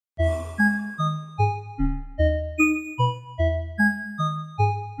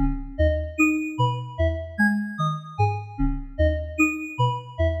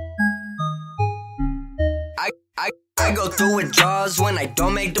I go through withdrawals when I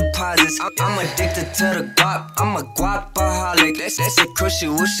don't make deposits. I'm addicted to the guap, I'm a guapaholic. They say cushy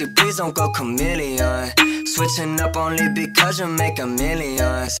wooshy, please don't go chameleon. Switching up only because you make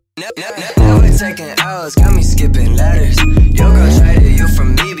millions. Never taking L's, got me skipping letters. Your girl traded you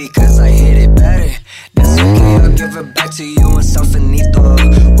from me because I hit it better. That's okay, I'll give it back to you in San Finito.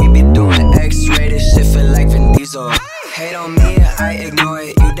 We be doing X-rated shit, feel like Vin Diesel. Hate on me, I ignore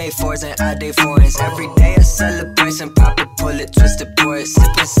it. You day fours and I day foreigns. Every day a celebration, pop it, pull it, twist it, pour it.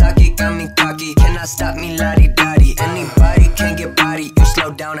 Sipping sake, got me cocky. Cannot stop me, lottie-dottie. Anybody can get body. You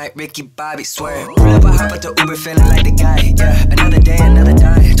slow down like Ricky Bobby, swear. Pull up a hop at the Uber, feeling like the guy. Yeah, another day, another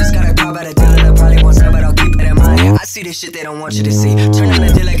dime. Just got a call by the dealer that probably won't sell, but I'll keep it in mind. I see this shit they don't want you to see. Turn on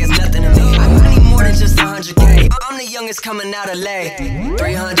the deal like it's nothing to me. I need more than just 100K. I'm the youngest coming out of LA.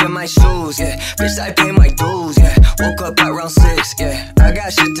 300 my shoes, yeah. Bitch, I pay my dues, yeah. Woke up at around 6, yeah. I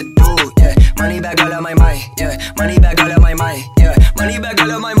got shit to do, yeah. Money back all of my mind, yeah. Money back all of my mind, yeah. Money back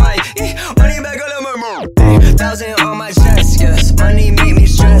all of my mind, money back all of my mind. 1,000 on my chest, yes. Money make me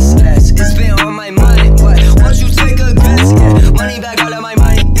stress less. It's been on my mind, what? Won't you take a guess, yeah. Money back all of my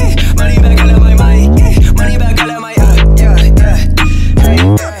mind, money back all of my mind, money back all of my, yeah, yeah. Hey,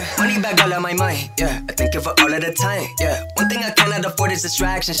 money back all of my mind, yeah. I think of her all of the time, yeah. One thing I cannot afford is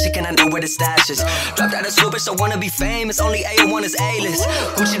distraction. She cannot know where the stash is. Dropped out of school, bitch, I wanna be famous. Only A1 is A-list.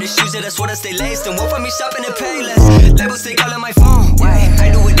 Gucci the shoes, yeah, that's what I stay laced. And won't find me shopping and pay less. Labels take all of my phone, yeah. I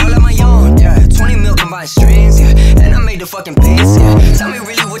do it all on my own, yeah. 20 mil combined strings, yeah. And I made the fucking beats, yeah. Tell me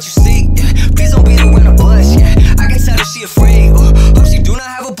really what you see, yeah. Please don't beat around the bush, yeah. I can tell that she afraid, hope she do not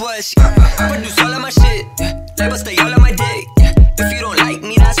have a bush, yeah. I produce all of my shit, yeah. Labels stay all on my dick, yeah. If you don't like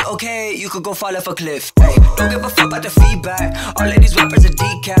me, that's okay. You could go fall off a cliff. Hey, don't give a fuck about the feedback. All of these rappers are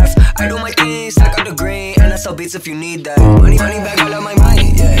decaf. I do my thing, stack out the green, and I sell beats if you need that. Money back all of my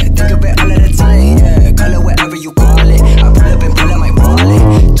mind, yeah. Think of it all of the time, yeah. Call it whatever you call it. I pull up and pull out my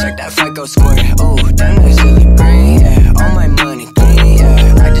wallet. Check that FICO score. Oh, damn, that shit look green, yeah. All my money clean,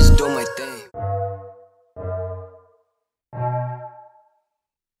 yeah. I just do my thing.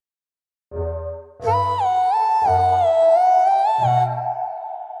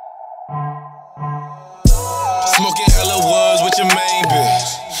 Smoking hella woods with your main bitch.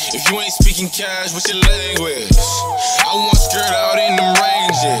 If you ain't speaking cash, what's your language? I want skirt out in them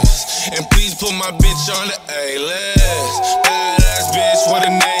ranges. And please put my bitch on the A-list. Badass bitch, what her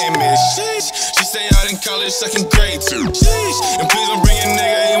name is. Sheesh. She say out in college, second grade too. Sheesh. And please don't bring a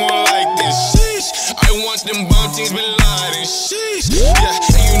nigga, he won't like this. Sheesh. I want them bomb things been lying. Sheesh. Yeah,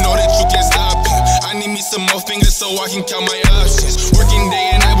 and you know that you can't stop him. I need me some more fingers so I can count my options. Working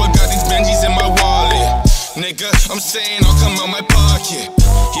day and night, but got these Benjis in my wallet. Nigga, I'm saying I'll come out my pocket.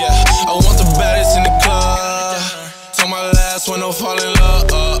 Yeah, I want the baddest in the club. Tell my last one don't fall in love.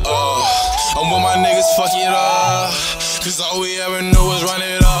 I'm with my niggas, fuck it up. Cause all we ever knew was run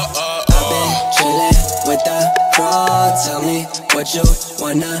it up. I've been chillin' with the crew. Tell me what you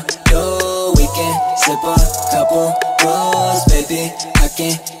wanna do. We can sip a couple rolls, baby. I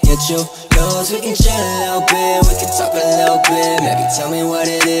can get you loose. We can chill a little bit, we can talk a little bit. Maybe tell me what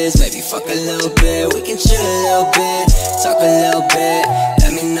it is, maybe fuck a little bit. We can chill a little bit, talk a little bit.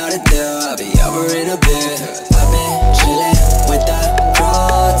 Let me know the deal, I'll be over in a bit. I've been chillin' with the crew.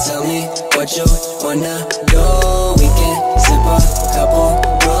 Tell me what you wanna do. We can sip a couple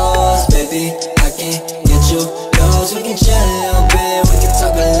rolls, baby. I can get you loose. We can chill a little bit, we can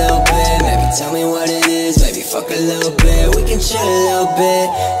talk a little bit. Maybe tell me what it is, maybe fuck a little bit. We can chill a little bit,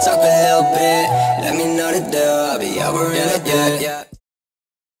 talk a little bit. Let me know the deal, I'll be over in a bit, yeah.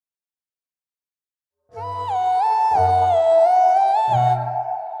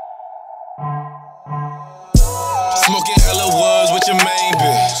 Smoking hella woods with your main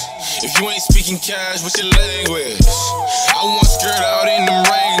bitch. If you ain't speaking cash, what's your language? I want skirt out in them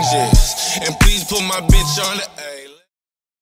ranges. And please put my bitch on the